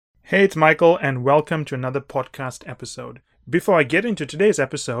Hey, it's Michael, and welcome to another podcast episode. Before I get into today's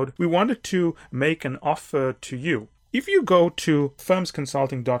episode, we wanted to make an offer to you. If you go to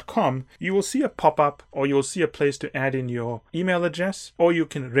firmsconsulting.com, you will see a pop-up or you'll see a place to add in your email address, or you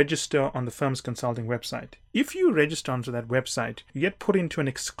can register on the Firms Consulting website. If you register onto that website, you get put into an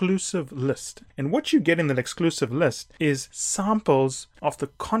exclusive list. And what you get in that exclusive list is samples of the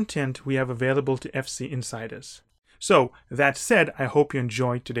content we have available to FC Insiders. So, that said, I hope you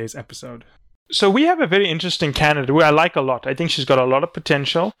enjoyed today's episode. So we have a very interesting candidate who I like a lot. I think she's got a lot of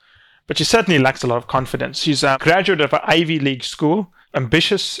potential, but she certainly lacks a lot of confidence. She's a graduate of an Ivy League school,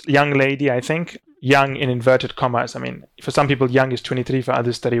 ambitious young lady, I think. Young in inverted commas. I mean, for some people, young is 23, for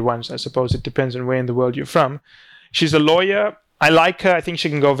others 31. So I suppose it depends on where in the world you're from. She's a lawyer. I like her. I think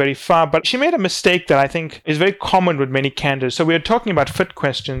she can go very far, but she made a mistake that I think is very common with many candidates. So we were talking about fit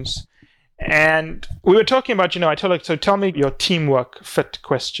questions. And we were talking about, I told her, so tell me your teamwork fit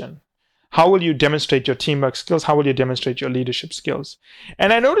question. How will you demonstrate your teamwork skills? How will you demonstrate your leadership skills?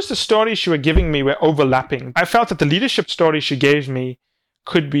 And I noticed the stories she were giving me were overlapping. I felt that the leadership story she gave me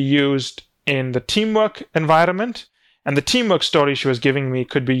could be used in the teamwork environment, and the teamwork story she was giving me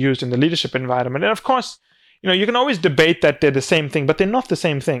could be used in the leadership environment. And of course, you can always debate that they're the same thing, but they're not the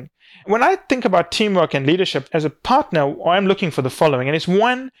same thing. When I think about teamwork and leadership as a partner, I'm looking for the following, and it's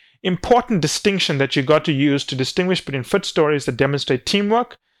one important distinction that you got to use to distinguish between fit stories that demonstrate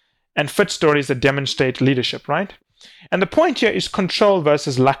teamwork and fit stories that demonstrate leadership, right? And the point here is control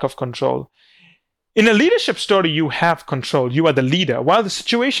versus lack of control. In a leadership story, you have control. You are the leader. While the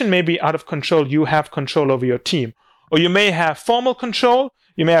situation may be out of control, you have control over your team. Or you may have formal control,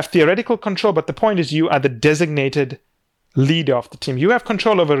 you may have theoretical control, but the point is you are the designated leader of the team. You have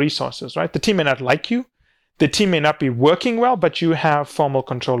control over resources, right? The team may not like you. The team may not be working well, but you have formal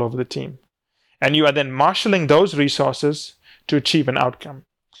control over the team. And you are then marshaling those resources to achieve an outcome.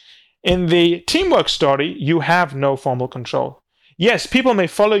 In the teamwork story, you have no formal control. Yes, people may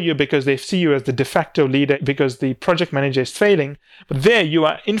follow you because they see you as the de facto leader because the project manager is failing, but there you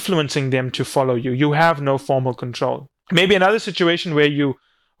are influencing them to follow you. You have no formal control. Maybe another situation where you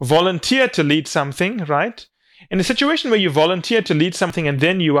volunteer to lead something, right? In a situation where you volunteer to lead something and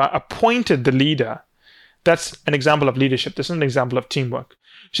then you are appointed the leader, that's an example of leadership. This is an example of teamwork.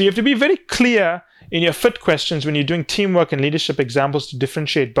 So you have to be very clear in your fit questions when you're doing teamwork and leadership examples to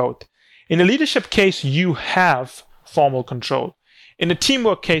differentiate both. In a leadership case, you have formal control. In a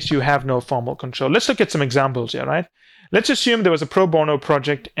teamwork case, you have no formal control. Let's look at some examples here, right? Let's assume there was a pro bono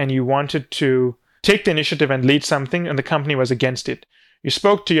project and you wanted to take the initiative and lead something and the company was against it. You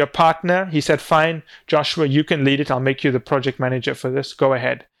spoke to your partner. He said, fine, Joshua, you can lead it. I'll make you the project manager for this. Go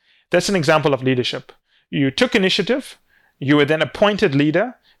ahead. That's an example of leadership. You took initiative. You were then appointed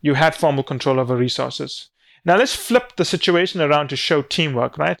leader. You had formal control over resources. Now let's flip the situation around to show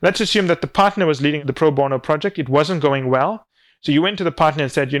teamwork, right? Let's assume that the partner was leading the pro bono project. It wasn't going well. So you went to the partner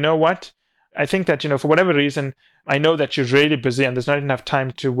and said, you know what? I think that, for whatever reason, I know that you're really busy and there's not enough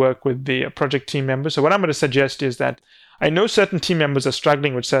time to work with the project team members. So what I'm going to suggest is that I know certain team members are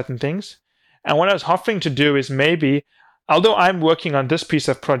struggling with certain things. And what I was offering to do is maybe, although I'm working on this piece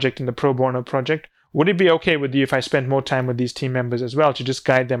of project in the pro bono project, would it be okay with you if I spend more time with these team members as well to just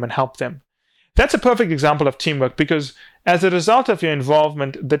guide them and help them? That's a perfect example of teamwork because as a result of your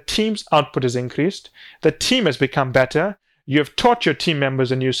involvement, the team's output has increased. The team has become better. You have taught your team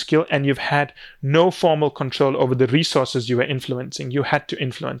members a new skill and you've had no formal control over the resources you were influencing. You had to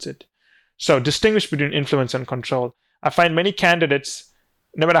influence it. So distinguish between influence and control. I find many candidates,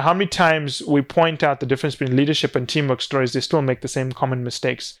 no matter how many times we point out the difference between leadership and teamwork stories, they still make the same common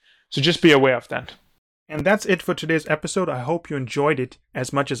mistakes. So just be aware of that. And that's it for today's episode. I hope you enjoyed it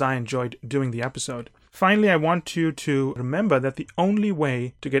as much as I enjoyed doing the episode. Finally, I want you to remember that the only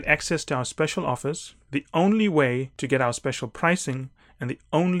way to get access to our special offers, the only way to get our special pricing, and the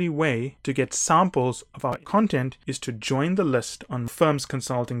only way to get samples of our content is to join the list on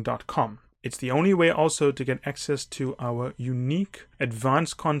firmsconsulting.com. It's the only way also to get access to our unique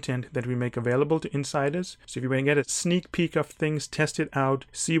advanced content that we make available to insiders. So if you want to get a sneak peek of things, test it out,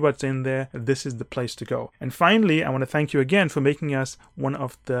 see what's in there, this is the place to go. And finally, I want to thank you again for making us one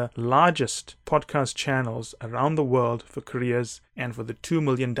of the largest podcast channels around the world for careers and for the 2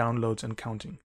 million downloads and counting.